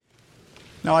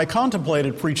Now, I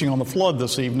contemplated preaching on the flood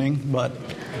this evening, but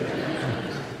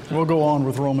we'll go on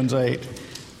with Romans 8,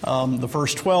 the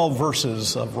first 12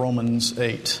 verses of Romans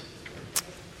 8.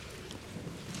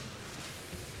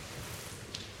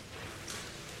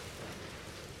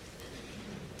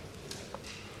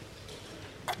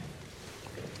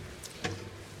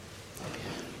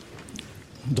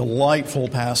 Delightful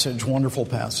passage, wonderful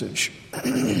passage.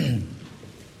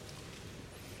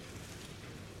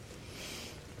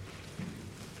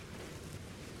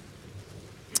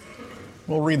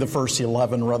 We'll read the first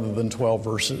 11 rather than 12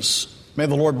 verses. May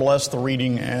the Lord bless the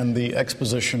reading and the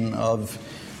exposition of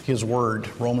His Word.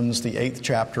 Romans, the 8th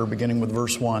chapter, beginning with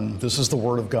verse 1. This is the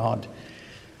Word of God.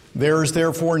 There is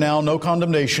therefore now no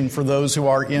condemnation for those who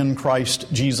are in Christ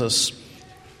Jesus.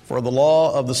 For the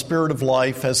law of the Spirit of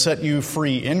life has set you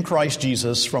free in Christ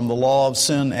Jesus from the law of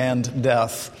sin and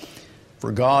death.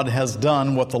 For God has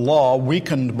done what the law,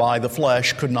 weakened by the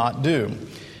flesh, could not do.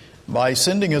 By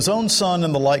sending His own Son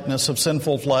in the likeness of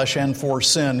sinful flesh and for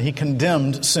sin, He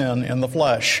condemned sin in the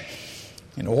flesh,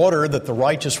 in order that the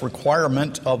righteous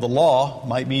requirement of the law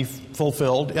might be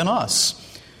fulfilled in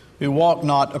us, who walk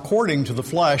not according to the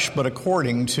flesh, but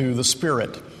according to the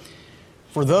Spirit.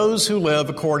 For those who live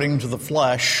according to the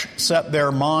flesh set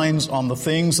their minds on the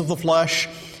things of the flesh,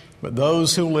 but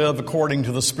those who live according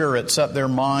to the Spirit set their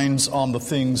minds on the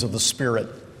things of the Spirit.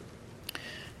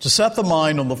 To set the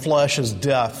mind on the flesh is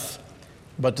death,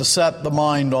 but to set the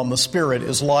mind on the Spirit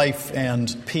is life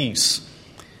and peace.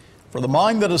 For the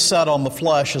mind that is set on the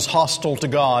flesh is hostile to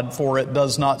God, for it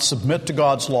does not submit to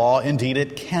God's law. Indeed,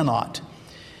 it cannot.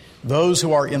 Those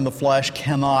who are in the flesh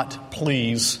cannot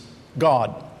please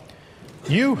God.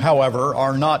 You, however,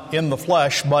 are not in the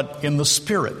flesh, but in the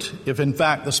Spirit, if in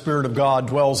fact the Spirit of God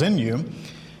dwells in you.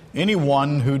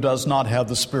 Anyone who does not have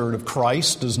the Spirit of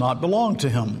Christ does not belong to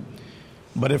Him.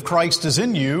 But if Christ is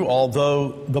in you, although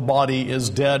the body is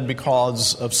dead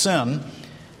because of sin,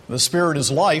 the Spirit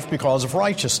is life because of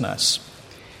righteousness.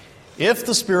 If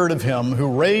the Spirit of Him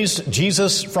who raised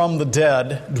Jesus from the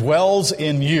dead dwells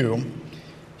in you,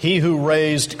 He who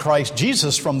raised Christ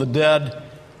Jesus from the dead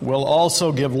will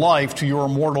also give life to your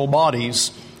mortal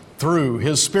bodies through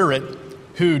His Spirit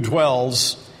who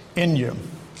dwells in you.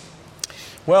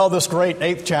 Well, this great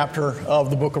 8th chapter of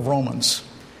the book of Romans.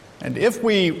 And if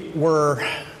we were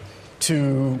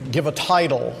to give a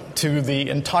title to the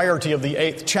entirety of the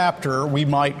 8th chapter, we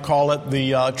might call it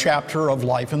the chapter of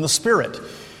life in the Spirit.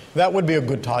 That would be a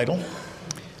good title.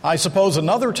 I suppose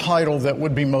another title that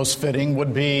would be most fitting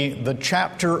would be the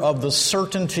chapter of the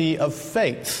certainty of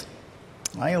faith.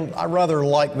 I rather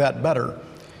like that better.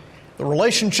 The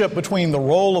relationship between the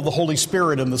role of the Holy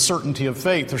Spirit and the certainty of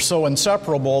faith are so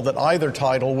inseparable that either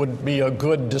title would be a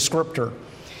good descriptor.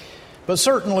 But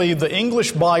certainly the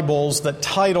English Bibles that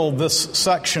title this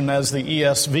section, as the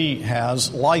ESV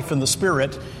has, Life in the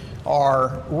Spirit,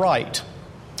 are right.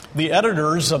 The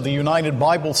editors of the United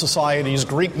Bible Society's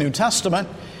Greek New Testament,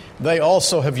 they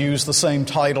also have used the same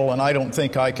title, and I don't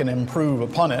think I can improve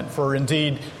upon it, for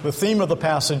indeed the theme of the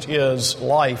passage is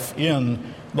life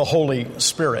in the Holy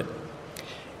Spirit.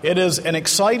 It is an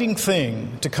exciting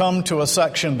thing to come to a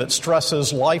section that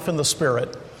stresses life in the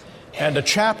Spirit, and a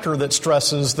chapter that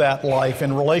stresses that life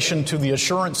in relation to the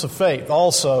assurance of faith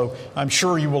also, I'm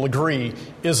sure you will agree,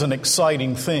 is an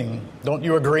exciting thing. Don't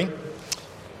you agree?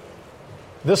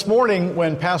 This morning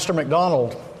when Pastor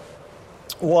McDonald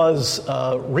was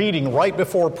reading right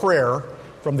before prayer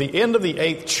from the end of the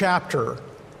 8th chapter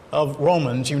of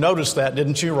Romans, you noticed that,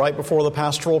 didn't you, right before the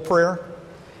pastoral prayer?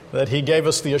 That he gave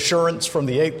us the assurance from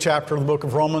the 8th chapter of the book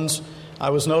of Romans. I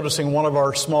was noticing one of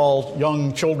our small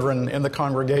young children in the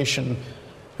congregation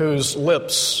whose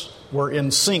lips were in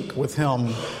sync with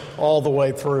him all the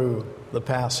way through the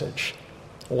passage.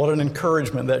 What an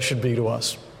encouragement that should be to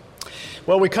us.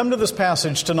 Well, we come to this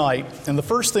passage tonight, and the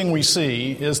first thing we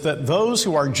see is that those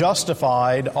who are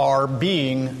justified are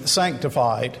being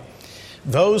sanctified.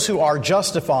 Those who are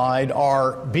justified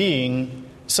are being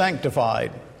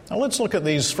sanctified. Now let's look at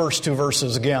these first two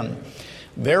verses again.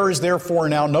 There is therefore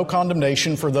now no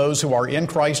condemnation for those who are in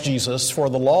Christ Jesus, for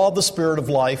the law of the Spirit of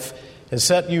life has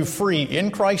set you free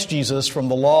in Christ Jesus from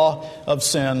the law of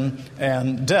sin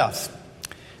and death.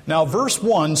 Now verse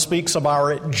 1 speaks of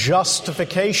our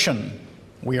justification.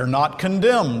 We are not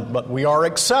condemned, but we are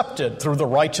accepted through the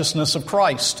righteousness of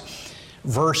Christ.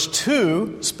 Verse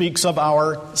 2 speaks of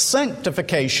our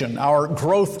sanctification, our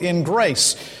growth in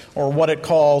grace, or what it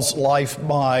calls life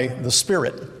by the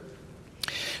Spirit.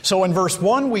 So in verse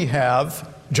 1 we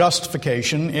have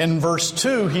justification. In verse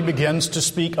 2 he begins to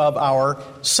speak of our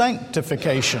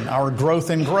sanctification, our growth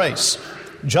in grace.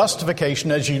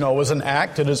 Justification, as you know, is an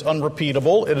act. It is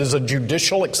unrepeatable. It is a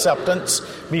judicial acceptance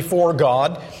before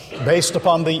God based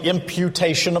upon the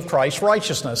imputation of Christ's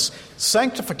righteousness.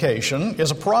 Sanctification is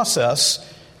a process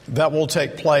that will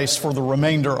take place for the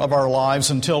remainder of our lives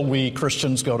until we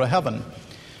Christians go to heaven.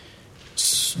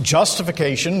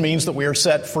 Justification means that we are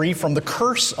set free from the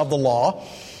curse of the law.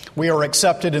 We are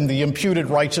accepted in the imputed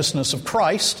righteousness of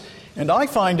Christ. And I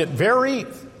find it very,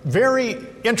 very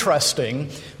interesting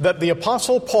that the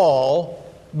Apostle Paul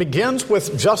begins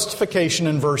with justification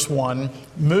in verse 1,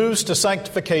 moves to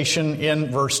sanctification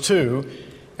in verse 2,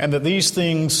 and that these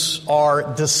things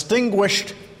are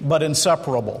distinguished but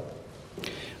inseparable.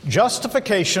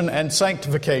 Justification and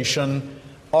sanctification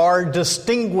are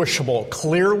distinguishable,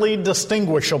 clearly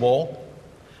distinguishable,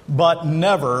 but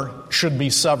never should be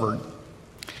severed.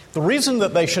 The reason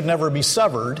that they should never be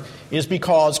severed is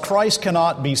because Christ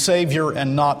cannot be Savior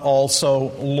and not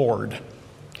also Lord.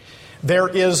 There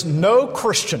is no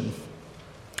Christian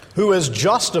who is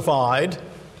justified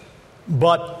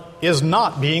but is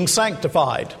not being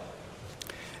sanctified.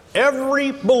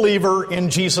 Every believer in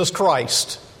Jesus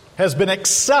Christ has been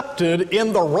accepted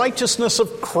in the righteousness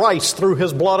of Christ through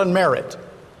His blood and merit.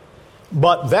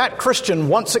 But that Christian,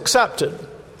 once accepted,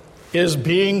 is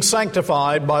being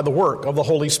sanctified by the work of the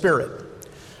Holy Spirit.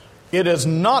 It is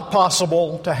not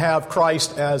possible to have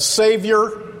Christ as Savior,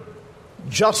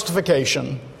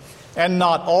 justification, and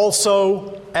not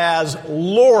also as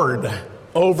Lord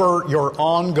over your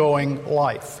ongoing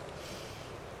life.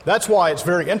 That's why it's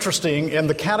very interesting in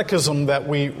the catechism that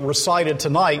we recited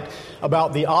tonight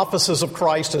about the offices of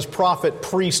Christ as prophet,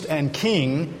 priest, and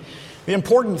king. The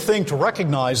important thing to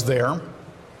recognize there,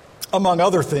 among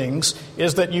other things,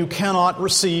 is that you cannot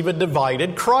receive a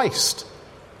divided Christ.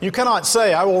 You cannot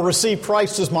say, I will receive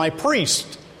Christ as my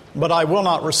priest, but I will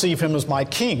not receive Him as my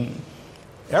king.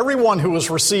 Everyone who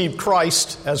has received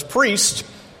Christ as priest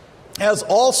has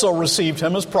also received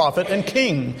Him as prophet and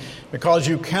king, because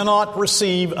you cannot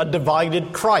receive a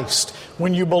divided Christ.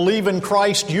 When you believe in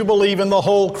Christ, you believe in the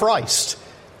whole Christ,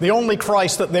 the only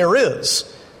Christ that there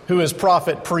is, who is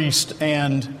prophet, priest,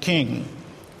 and king.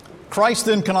 Christ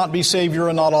then cannot be Savior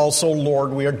and not also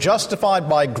Lord. We are justified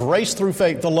by grace through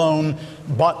faith alone,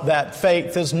 but that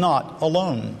faith is not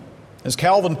alone. As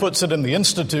Calvin puts it in the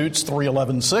Institutes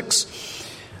 3:11-6,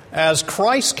 as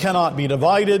Christ cannot be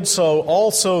divided, so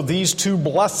also these two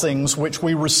blessings which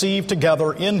we receive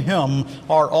together in Him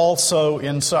are also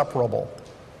inseparable.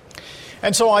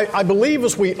 And so I believe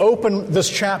as we open this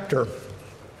chapter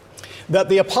that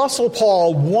the Apostle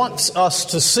Paul wants us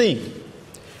to see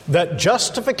that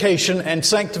justification and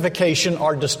sanctification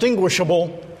are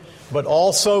distinguishable, but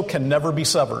also can never be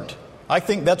severed. I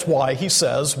think that's why he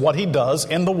says what he does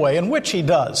in the way in which he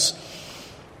does.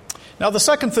 Now, the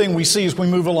second thing we see as we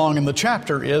move along in the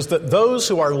chapter is that those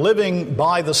who are living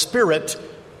by the Spirit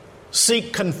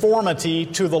seek conformity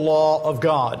to the law of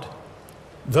God.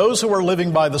 Those who are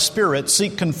living by the Spirit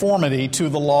seek conformity to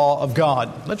the law of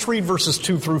God. Let's read verses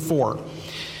 2-4.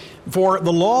 For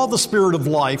the law of the Spirit of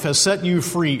life has set you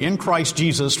free in Christ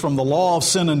Jesus from the law of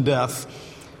sin and death.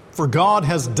 For God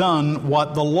has done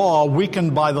what the law,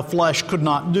 weakened by the flesh, could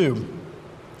not do.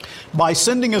 By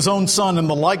sending His own Son in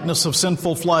the likeness of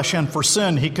sinful flesh, and for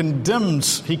sin, He condemned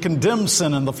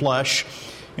sin in the flesh,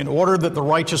 in order that the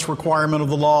righteous requirement of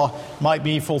the law might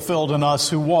be fulfilled in us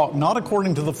who walk not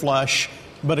according to the flesh,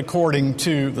 but according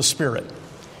to the Spirit.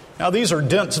 Now, these are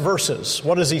dense verses.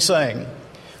 What is he saying?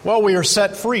 Well, we are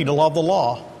set free to love the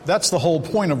law. That's the whole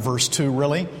point of verse 2,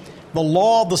 really. The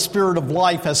law of the Spirit of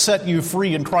life has set you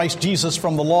free in Christ Jesus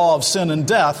from the law of sin and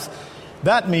death.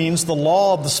 That means the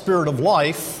law of the Spirit of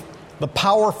life, the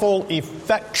powerful,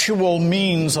 effectual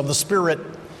means of the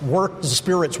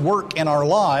Spirit's work in our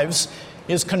lives,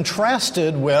 is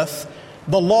contrasted with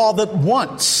the law that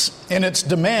once, in its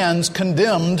demands,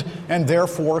 condemned and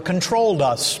therefore controlled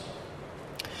us.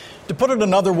 To put it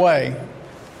another way,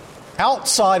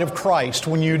 outside of Christ,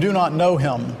 when you do not know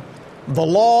Him, the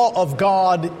law of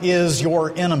God is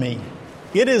your enemy.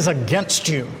 It is against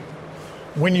you.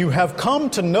 When you have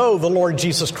come to know the Lord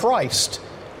Jesus Christ,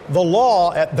 the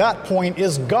law at that point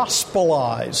is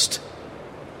gospelized.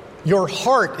 Your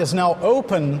heart is now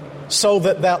open so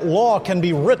that that law can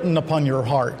be written upon your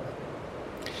heart.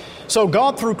 So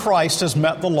God through Christ has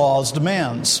met the law's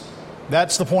demands.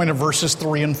 That's the point of verses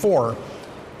 3 and 4.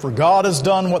 For God has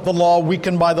done what the law,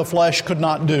 weakened by the flesh, could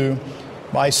not do,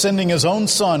 by sending His own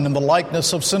Son in the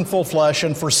likeness of sinful flesh,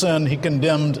 and for sin He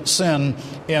condemned sin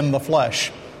in the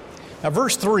flesh. Now,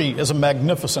 verse 3 is a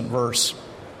magnificent verse.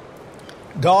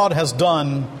 God has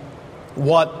done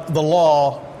what the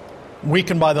law,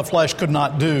 weakened by the flesh, could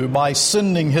not do, by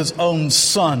sending His own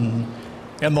Son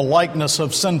in the likeness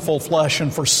of sinful flesh,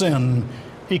 and for sin,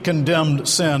 he condemned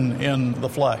sin in the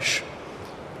flesh.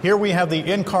 Here we have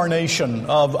the incarnation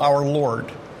of our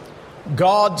Lord,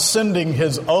 God sending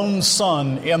his own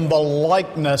Son in the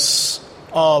likeness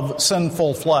of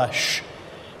sinful flesh.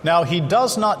 Now, he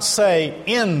does not say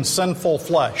in sinful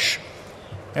flesh.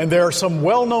 And there are some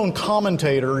well-known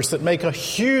commentators that make a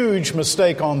huge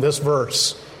mistake on this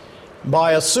verse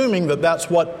by assuming that that's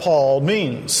what Paul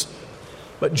means.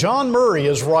 But John Murray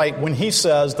is right when he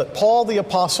says that Paul the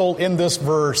Apostle in this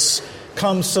verse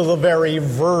comes to the very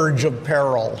verge of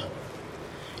peril.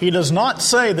 He does not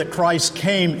say that Christ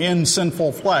came in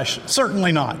sinful flesh,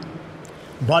 certainly not,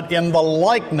 but in the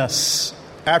likeness,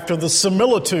 after the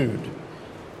similitude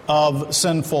of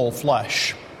sinful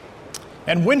flesh.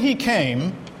 And when he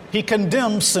came, he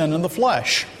condemned sin in the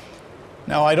flesh.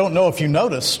 Now, I don't know if you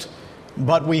noticed,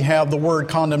 but we have the word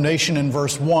condemnation in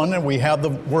verse 1, and we have the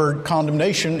word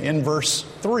condemnation in verse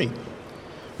 3.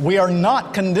 We are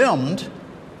not condemned,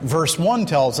 verse 1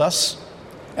 tells us,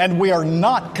 and we are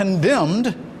not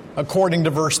condemned, according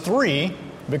to verse 3,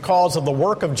 because of the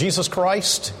work of Jesus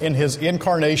Christ in his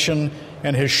incarnation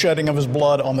and his shedding of his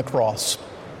blood on the cross.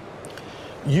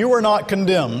 You are not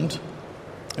condemned.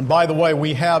 And by the way,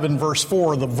 we have in verse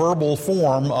 4 the verbal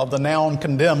form of the noun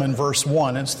condemn in verse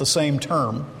 1. It's the same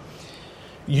term.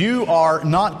 You are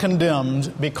not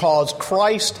condemned because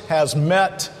Christ has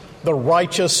met the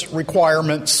righteous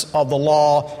requirements of the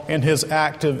law in his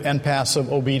active and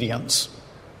passive obedience.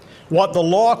 What the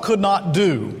law could not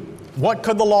do, what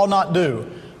could the law not do?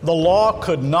 The law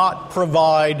could not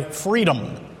provide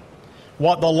freedom.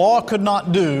 What the law could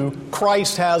not do,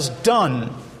 Christ has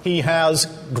done. He has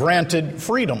granted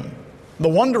freedom. The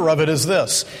wonder of it is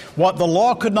this: what the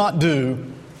law could not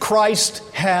do, Christ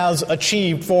has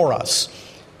achieved for us.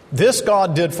 This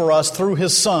God did for us through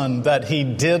his Son that he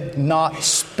did not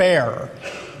spare,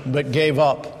 but gave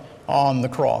up on the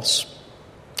cross.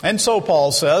 And so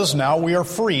Paul says, now we are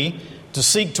free to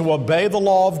seek to obey the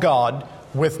law of God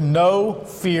with no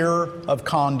fear of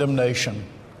condemnation.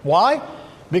 Why?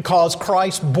 Because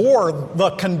Christ bore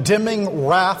the condemning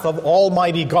wrath of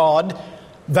Almighty God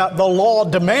that the law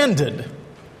demanded.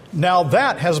 Now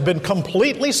that has been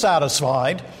completely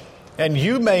satisfied, and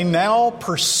you may now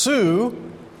pursue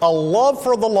a love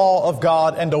for the law of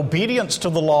God and obedience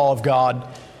to the law of God,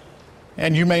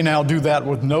 and you may now do that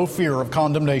with no fear of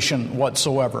condemnation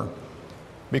whatsoever,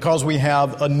 because we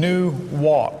have a new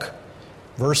walk.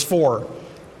 Verse 4,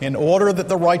 in order that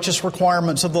the righteous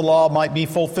requirements of the law might be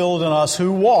fulfilled in us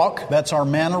who walk, that's our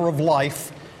manner of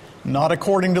life, not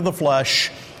according to the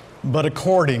flesh, but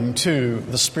according to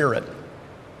the Spirit.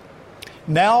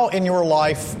 Now in your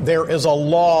life there is a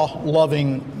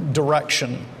law-loving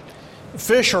direction.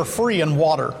 Fish are free in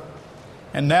water.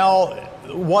 And now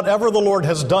whatever the Lord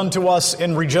has done to us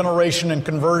in regeneration and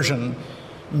conversion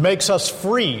makes us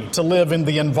free to live in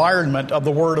the environment of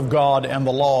the Word of God and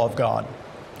the law of God.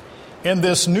 In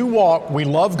this new walk, we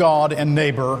love God and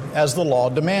neighbor as the law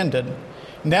demanded.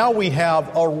 Now we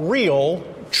have a real,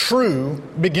 true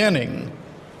beginning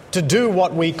to do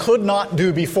what we could not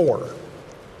do before.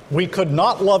 We could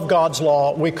not love God's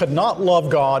law. We could not love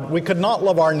God. We could not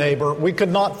love our neighbor. We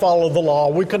could not follow the law.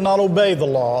 We could not obey the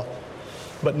law.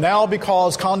 But now,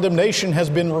 because condemnation has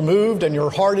been removed and your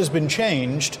heart has been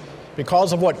changed,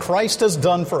 because of what Christ has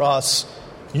done for us,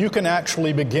 you can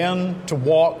actually begin to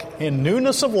walk in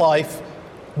newness of life,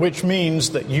 which means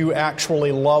that you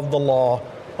actually love the law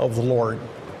of the Lord.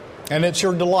 And it's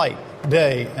your delight,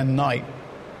 day and night.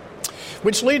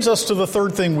 Which leads us to the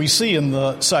third thing we see in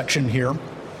the section here.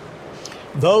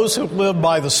 Those who live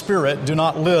by the Spirit do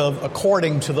not live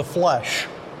according to the flesh.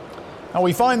 Now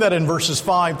we find that in verses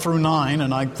 5 through 9,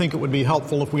 and I think it would be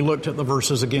helpful if we looked at the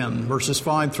verses again. Verses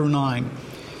 5 through 9.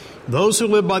 Those who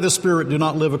live by the Spirit do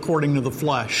not live according to the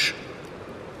flesh.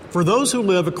 For those who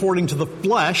live according to the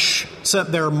flesh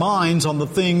set their minds on the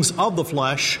things of the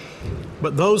flesh,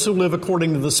 but those who live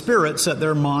according to the Spirit set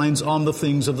their minds on the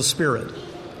things of the Spirit.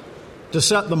 To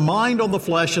set the mind on the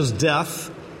flesh is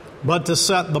death, but to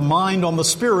set the mind on the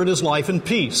Spirit is life and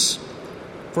peace.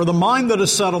 For the mind that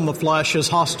is set on the flesh is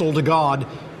hostile to God,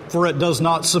 for it does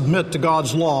not submit to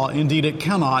God's law. Indeed, it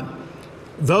cannot.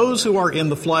 Those who are in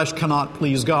the flesh cannot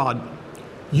please God.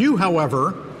 You,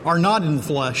 however, are not in the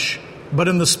flesh, but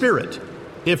in the Spirit,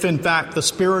 if in fact the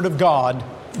Spirit of God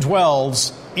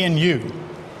dwells in you.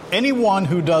 Anyone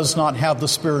who does not have the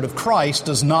Spirit of Christ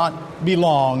does not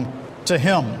belong to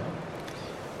him.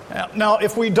 Now,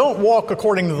 if we don't walk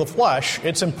according to the flesh,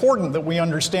 it's important that we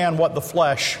understand what the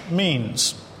flesh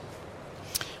means.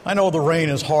 I know the rain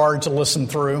is hard to listen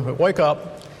through, but wake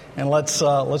up and let's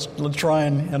try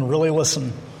and really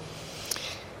listen.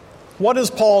 What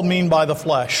does Paul mean by the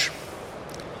flesh?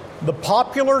 The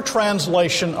popular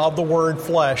translation of the word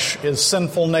flesh is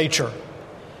sinful nature,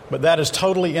 but that is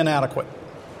totally inadequate.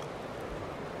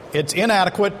 It's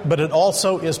inadequate, but it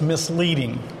also is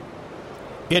misleading.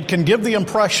 It can give the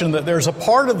impression that there's a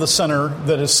part of the sinner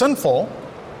that is sinful,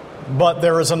 but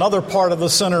there is another part of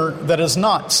the sinner that is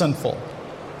not sinful.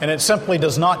 And it simply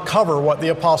does not cover what the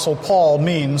Apostle Paul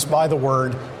means by the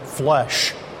word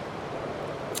flesh.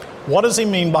 What does he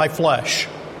mean by flesh?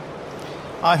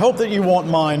 I hope that you won't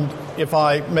mind if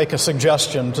I make a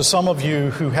suggestion to some of you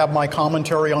who have my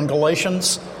commentary on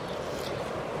Galatians.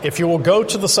 If you will go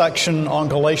to the section on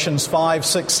Galatians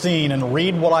 5:16 and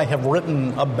read what I have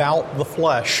written about the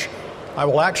flesh, I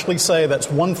will actually say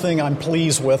that's one thing I'm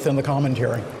pleased with in the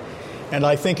commentary, and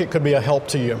I think it could be a help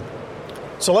to you.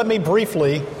 So let me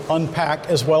briefly unpack,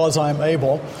 as well as I'm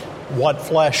able, what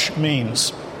flesh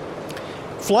means.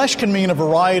 Flesh can mean a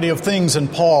variety of things in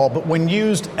Paul, but when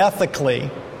used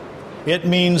ethically, it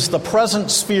means the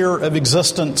present sphere of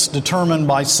existence determined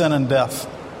by sin and death.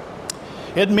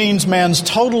 It means man's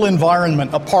total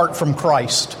environment apart from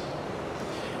Christ.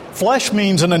 Flesh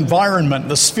means an environment,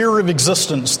 the sphere of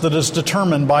existence that is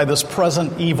determined by this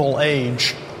present evil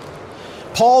age.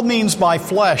 Paul means by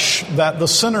flesh that the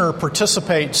sinner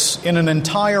participates in an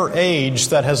entire age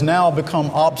that has now become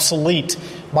obsolete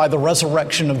by the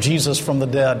resurrection of Jesus from the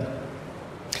dead.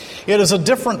 It is a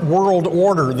different world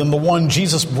order than the one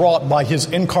Jesus brought by his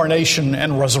incarnation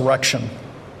and resurrection.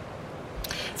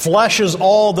 Flesh is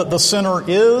all that the sinner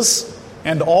is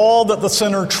and all that the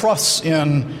sinner trusts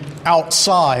in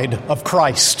outside of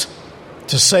Christ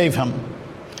to save him.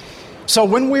 So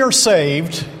when we are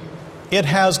saved, it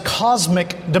has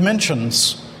cosmic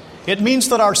dimensions. It means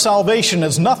that our salvation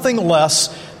is nothing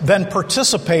less than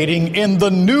participating in the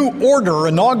new order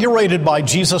inaugurated by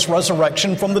Jesus'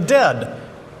 resurrection from the dead.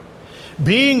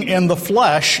 Being in the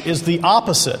flesh is the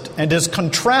opposite and is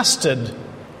contrasted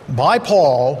by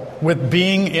Paul with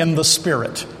being in the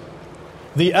Spirit.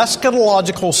 The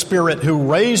eschatological Spirit who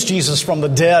raised Jesus from the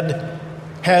dead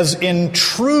has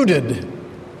intruded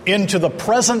into the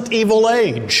present evil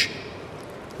age.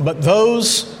 But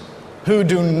those who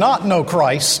do not know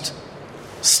Christ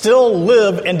still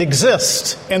live and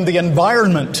exist in the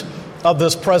environment of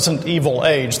this present evil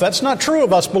age. That's not true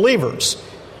of us believers.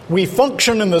 We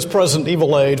function in this present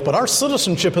evil age, but our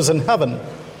citizenship is in heaven.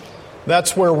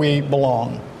 That's where we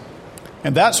belong.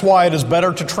 And that's why it is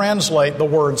better to translate the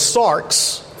word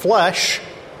sarx, flesh,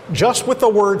 just with the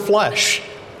word flesh,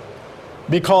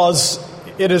 because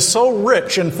it is so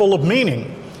rich and full of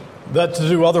meaning that to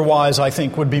do otherwise, I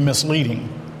think, would be misleading.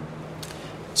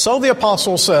 So the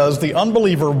apostle says the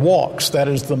unbeliever walks, that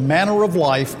is, the manner of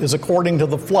life is according to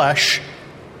the flesh.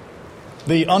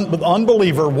 The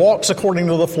unbeliever walks according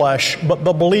to the flesh, but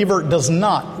the believer does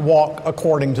not walk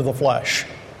according to the flesh.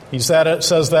 He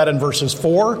says that in verses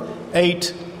 4,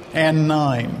 8, and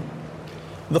 9.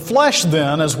 The flesh,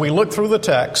 then, as we look through the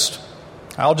text,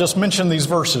 I'll just mention these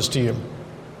verses to you.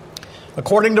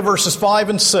 According to verses 5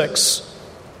 and 6,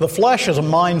 the flesh is a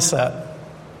mindset.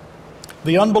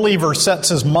 The unbeliever sets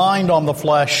his mind on the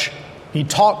flesh. He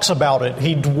talks about it.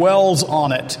 He dwells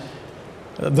on it.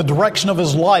 The direction of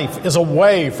his life is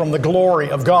away from the glory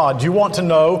of God. Do you want to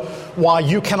know why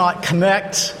you cannot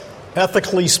connect,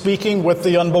 ethically speaking, with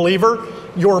the unbeliever?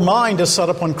 Your mind is set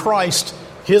upon Christ.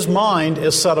 His mind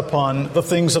is set upon the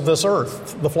things of this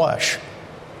earth, the flesh.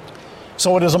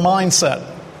 So it is a mindset.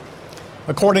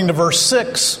 According to verse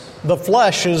 6, the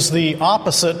flesh is the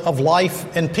opposite of life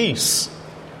and peace.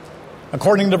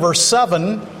 According to verse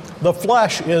 7, the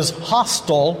flesh is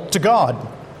hostile to God.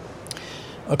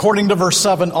 According to verse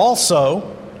 7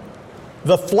 also,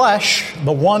 the flesh,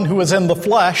 the one who is in the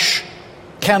flesh,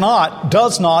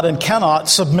 does not and cannot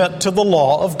submit to the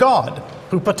law of God.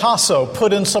 Hupatasso,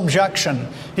 put in subjection.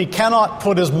 He cannot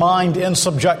put his mind in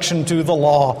subjection to the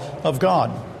law of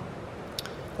God.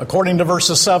 According to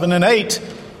verses 7 and 8,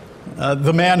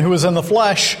 the man who is in the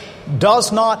flesh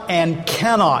does not and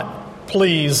cannot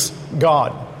please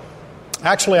God.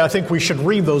 Actually, I think we should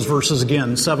read those verses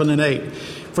again, 7 and 8.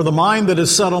 For the mind that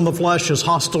is set on the flesh is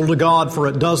hostile to God, for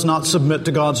it does not submit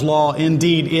to God's law.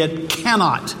 Indeed, it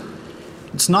cannot.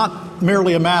 It's not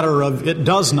merely a matter of it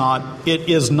does not, it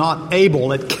is not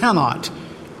able, it cannot.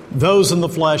 Those in the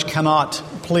flesh cannot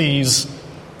please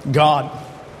God.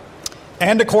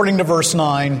 And according to verse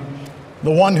 9,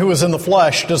 the one who is in the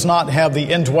flesh does not have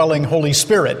the indwelling Holy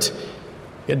Spirit.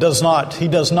 He does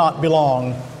not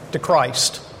belong to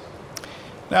Christ.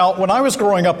 Now, when I was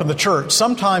growing up in the church,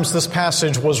 sometimes this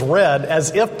passage was read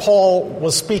as if Paul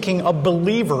was speaking of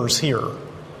believers here.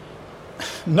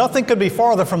 Nothing could be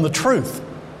farther from the truth.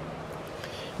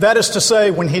 That is to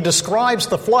say, when he describes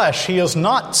the flesh, he is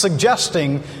not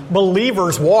suggesting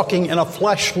believers walking in a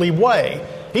fleshly way.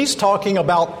 He's talking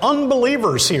about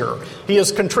unbelievers here.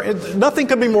 Nothing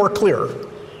could be more clear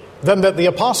than that the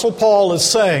Apostle Paul is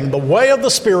saying the way of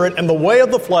the Spirit and the way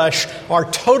of the flesh are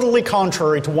totally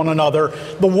contrary to one another.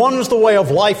 The one is the way of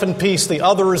life and peace, the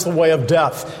other is the way of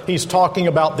death. He's talking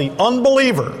about the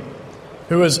unbeliever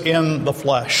who is in the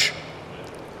flesh.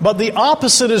 But the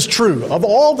opposite is true of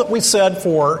all that we said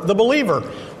for the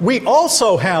believer. We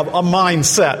also have a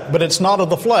mindset, but it's not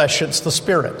of the flesh, it's the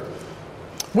Spirit.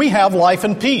 We have life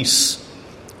and peace.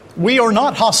 We are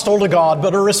not hostile to God,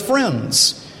 but are His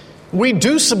friends. We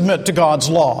do submit to God's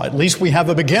law. At least we have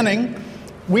a beginning.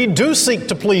 We do seek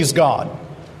to please God.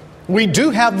 We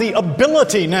do have the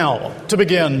ability now to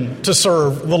begin to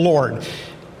serve the Lord.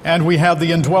 And we have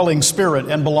the indwelling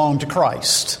Spirit and belong to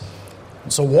Christ.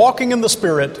 So walking in the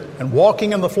Spirit and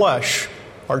walking in the flesh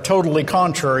are totally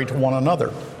contrary to one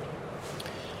another.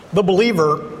 The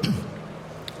believer,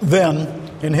 then,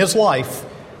 in his life,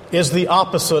 is the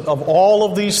opposite of all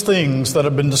of these things that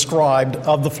have been described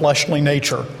of the fleshly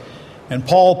nature. And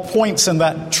Paul points in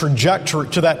that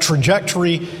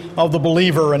trajectory of the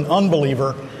believer and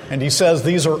unbeliever, and he says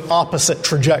these are opposite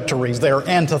trajectories. They are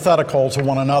antithetical to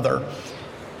one another.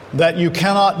 That you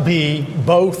cannot be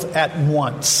both at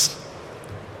once.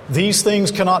 These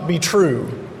things cannot be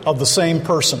true of the same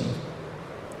person.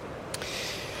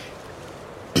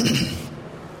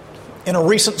 In a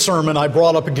recent sermon, I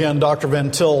brought up again Dr.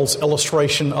 Van Til's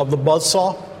illustration of the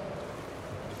buzzsaw.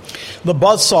 The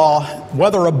buzzsaw,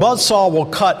 whether a buzzsaw will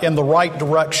cut in the right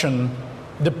direction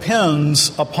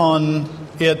depends upon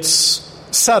its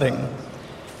setting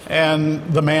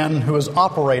and the man who is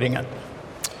operating it.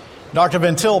 Dr.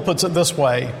 Van Til puts it this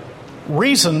way: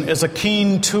 reason is a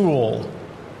keen tool,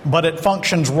 but it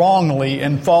functions wrongly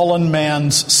in fallen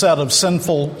man's set of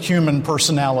sinful human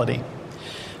personality.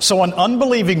 So an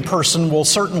unbelieving person will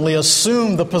certainly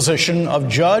assume the position of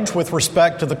judge with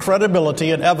respect to the credibility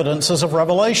and evidences of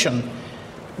revelation,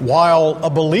 while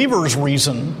a believer's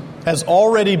reason has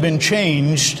already been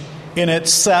changed in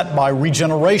its set by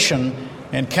regeneration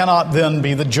and cannot then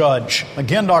be the judge.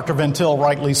 Again, Dr. Van Til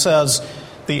rightly says,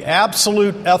 the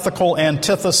absolute ethical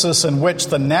antithesis in which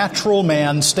the natural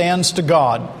man stands to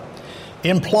God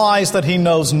implies that he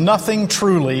knows nothing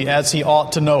truly as he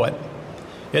ought to know it.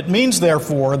 It means,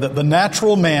 therefore, that the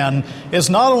natural man is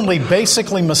not only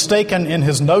basically mistaken in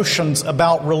his notions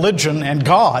about religion and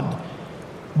God,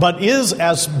 but is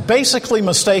as basically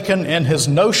mistaken in his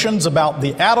notions about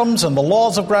the atoms and the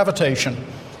laws of gravitation.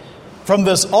 From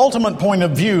this ultimate point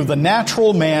of view, the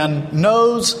natural man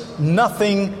knows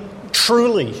nothing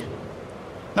truly.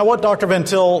 Now, what Dr. Van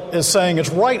Til is saying is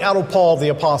right out of Paul the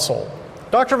Apostle.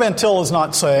 Dr. Van Til is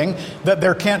not saying that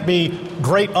there can't be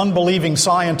great unbelieving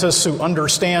scientists who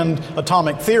understand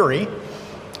atomic theory.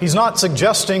 He's not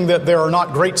suggesting that there are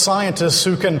not great scientists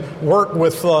who can work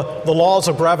with the laws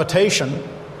of gravitation.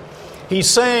 He's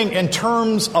saying in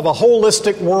terms of a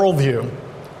holistic worldview,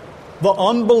 the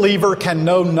unbeliever can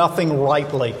know nothing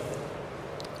rightly,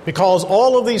 because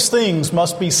all of these things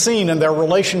must be seen in their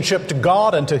relationship to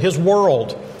God and to His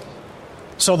world.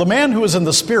 So the man who is in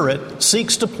the Spirit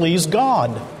seeks to please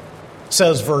God,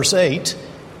 says verse 8,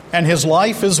 and his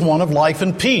life is one of life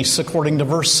and peace, according to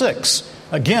verse 6.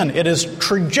 Again, it is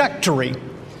trajectory.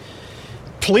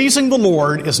 Pleasing the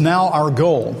Lord is now our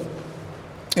goal.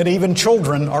 And even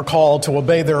children are called to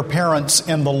obey their parents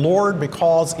in the Lord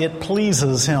because it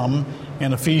pleases Him,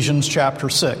 in Ephesians chapter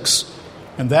 6.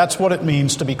 And that's what it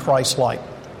means to be Christ-like.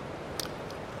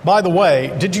 By the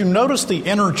way, did you notice the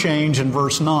interchange in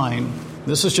verse 9?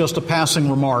 This is just a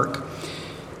passing remark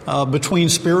between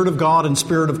Spirit of God and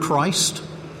Spirit of Christ.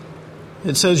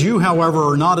 It says, you,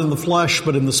 however, are not in the flesh,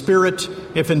 but in the Spirit,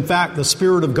 if in fact the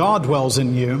Spirit of God dwells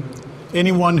in you.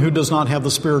 Anyone who does not have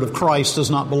the Spirit of Christ does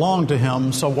not belong to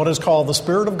Him. So what is called the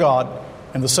Spirit of God,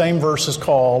 in the same verse is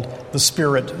called the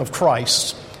Spirit of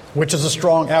Christ, which is a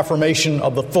strong affirmation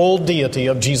of the full deity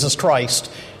of Jesus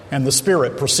Christ and the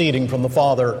Spirit proceeding from the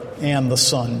Father and the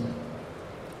Son.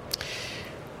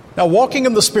 Now, walking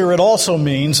in the Spirit also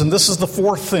means, and this is the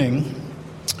fourth thing,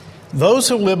 those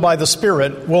who live by the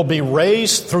Spirit will be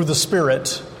raised through the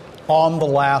Spirit on the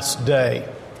last day.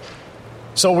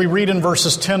 So we read in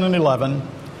verses 10 and 11,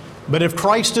 but if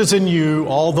Christ is in you,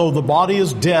 although the body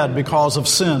is dead because of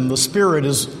sin, the Spirit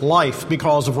is life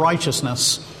because of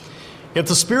righteousness. If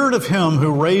the Spirit of Him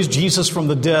who raised Jesus from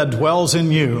the dead dwells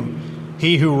in you,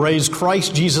 He who raised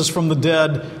Christ Jesus from the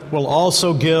dead will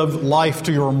also give life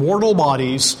to your mortal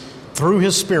bodies through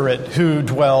His Spirit who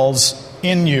dwells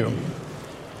in you.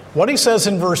 What he says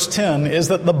in verse 10 is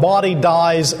that the body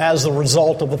dies as a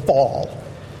result of the fall.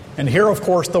 And here, of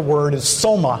course, the word is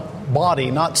soma,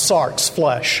 body, not sarx,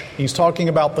 flesh. He's talking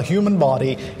about the human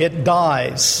body. It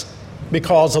dies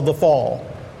because of the fall.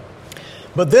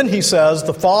 But then he says,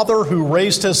 the Father who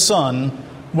raised his Son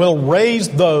will raise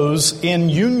those in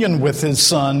union with his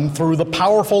Son through the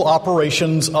powerful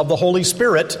operations of the Holy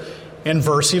Spirit in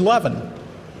verse 11.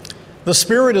 The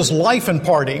Spirit is life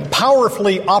imparting,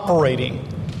 powerfully operating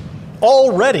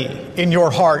already in your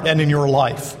heart and in your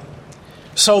life,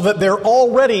 so that there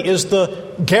already is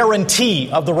the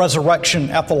guarantee of the resurrection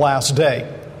at the last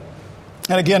day.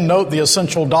 And again, note the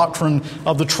essential doctrine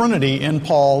of the Trinity in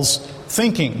Paul's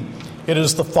thinking. It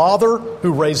is the Father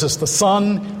who raises the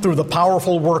Son through the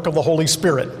powerful work of the Holy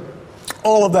Spirit.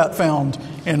 All of that found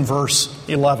in verse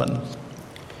 11.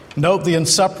 Note the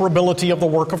inseparability of the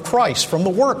work of Christ from the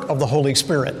work of the Holy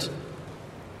Spirit.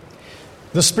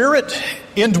 The Spirit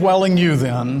indwelling you,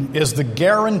 then, is the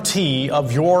guarantee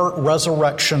of your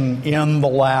resurrection in the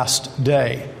last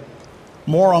day.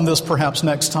 More on this perhaps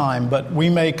next time, but we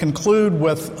may conclude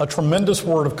with a tremendous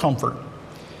word of comfort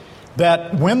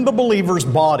that when the believer's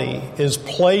body is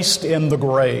placed in the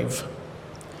grave,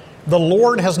 the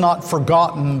Lord has not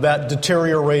forgotten that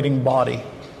deteriorating body.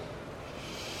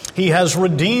 He has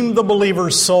redeemed the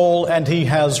believer's soul, and he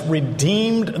has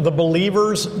redeemed the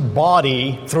believer's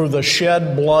body through the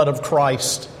shed blood of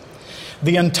Christ.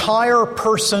 The entire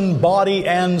person, body,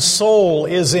 and soul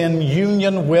is in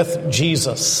union with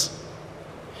Jesus.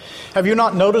 Have you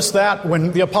not noticed that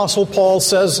when the Apostle Paul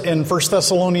says in 1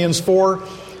 Thessalonians 4,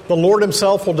 the Lord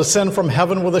himself will descend from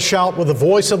heaven with a shout, with the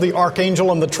voice of the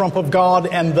archangel and the trump of God,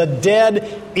 and the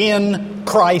dead in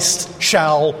Christ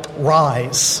shall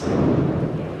rise.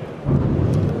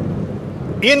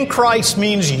 In Christ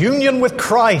means union with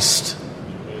Christ.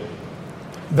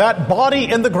 That body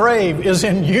in the grave is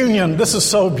in union. This is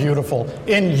so beautiful.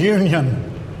 In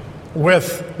union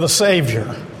with the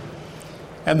Savior.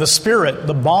 And the Spirit,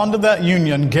 the bond of that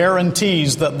union,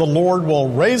 guarantees that the Lord will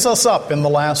raise us up in the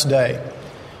last day.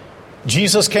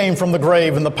 Jesus came from the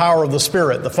grave in the power of the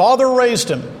Spirit. The Father raised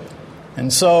him,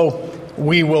 and so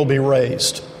we will be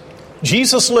raised.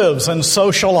 Jesus lives, and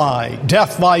so shall I.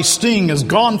 Death, thy sting is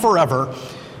gone forever.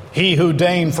 He who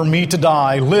deigned for me to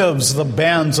die lives the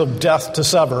bands of death to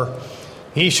sever.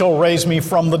 He shall raise me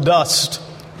from the dust.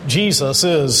 Jesus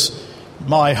is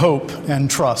my hope and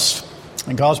trust.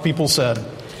 And God's people said,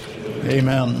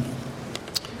 Amen.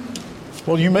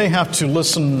 Well, you may have to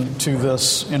listen to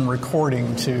this in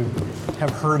recording to have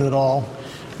heard it all.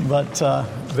 But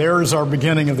there's our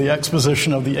beginning of the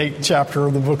exposition of the 8th chapter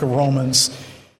of the book of Romans.